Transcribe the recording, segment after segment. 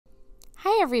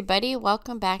everybody,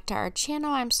 welcome back to our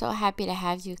channel. I'm so happy to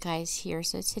have you guys here.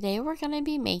 So today we're going to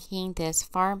be making this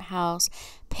farmhouse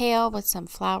pail with some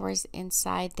flowers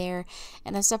inside there,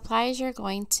 and the supplies you're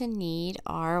going to need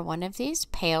are one of these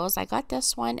pails. I got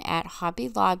this one at Hobby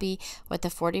Lobby with a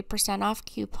 40% off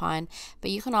coupon,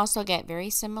 but you can also get very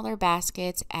similar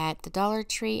baskets at the Dollar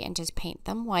Tree and just paint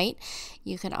them white.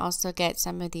 You can also get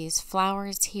some of these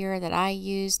flowers here that I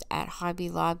used at Hobby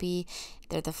Lobby.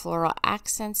 They're the floral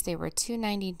accents. They were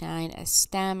 $2.99 a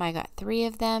stem. I got 3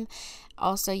 of them.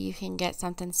 Also, you can get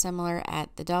something similar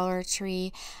at the Dollar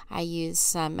Tree. I used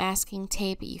some masking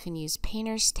tape. You can use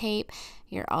painter's tape.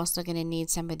 You're also going to need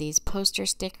some of these poster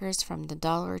stickers from the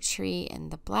Dollar Tree in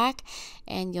the black,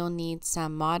 and you'll need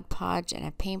some Mod Podge and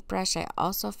a paintbrush. I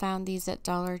also found these at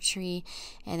Dollar Tree,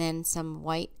 and then some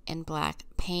white and black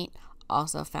paint,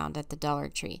 also found at the Dollar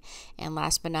Tree. And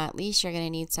last but not least, you're going to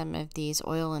need some of these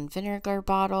oil and vinegar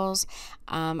bottles.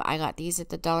 I got these at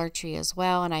the Dollar Tree as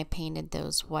well, and I painted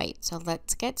those white. So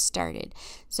let's get started.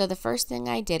 So the first thing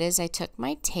I did is I took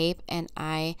my tape and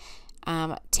I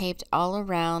taped all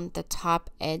around the top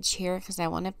edge here because I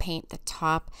want to paint the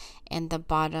top and the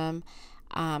bottom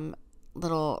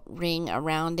little ring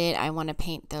around it. I want to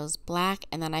paint those black,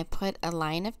 and then I put a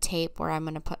line of tape where I'm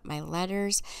going to put my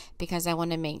letters because I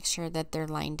want to make sure that they're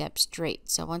lined up straight.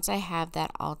 So once I have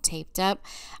that all taped up,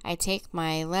 I take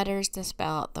my letters to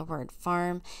spell out the word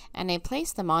farm and I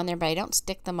place them on there, but I don't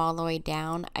stick them all the way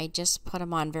down. I just put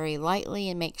them on very lightly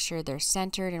and make sure they're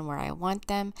centered and where I want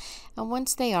them. And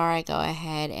once they are, I go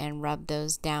ahead and rub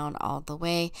those down all the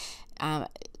way.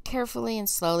 Carefully and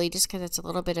slowly, just because it's a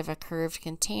little bit of a curved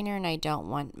container and I don't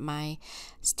want my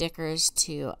stickers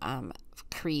to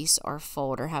crease or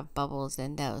fold or have bubbles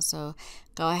in those. So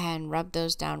go ahead and rub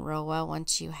those down real well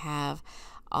once you have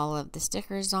all of the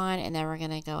stickers on, and then we're going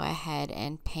to go ahead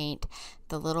and paint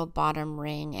the little bottom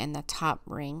ring and the top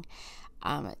ring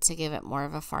to give it more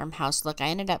of a farmhouse look. I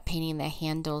ended up painting the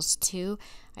handles too.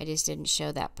 I just didn't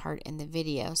show that part in the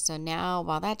video. So now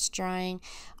while that's drying,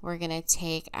 we're going to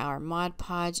take our Mod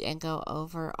Podge and go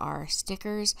over our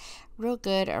stickers real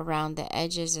good around the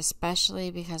edges,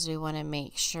 especially because we want to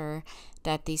make sure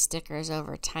that these stickers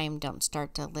over time don't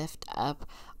start to lift up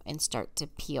and start to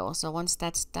peel. So once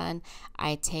that's done,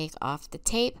 I take off the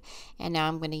tape, and now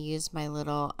I'm going to use my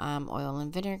little oil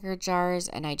and vinegar jars,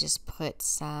 and I just put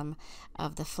some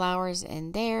of the flowers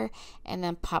in there and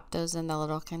then pop those in the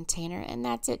little container, and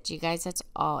that's it, you guys. That's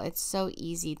all. It's so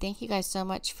easy. Thank you guys so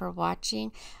much for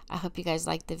watching. I hope you guys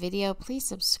liked the video. Please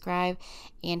subscribe,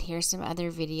 and here's some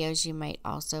other videos you might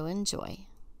also enjoy.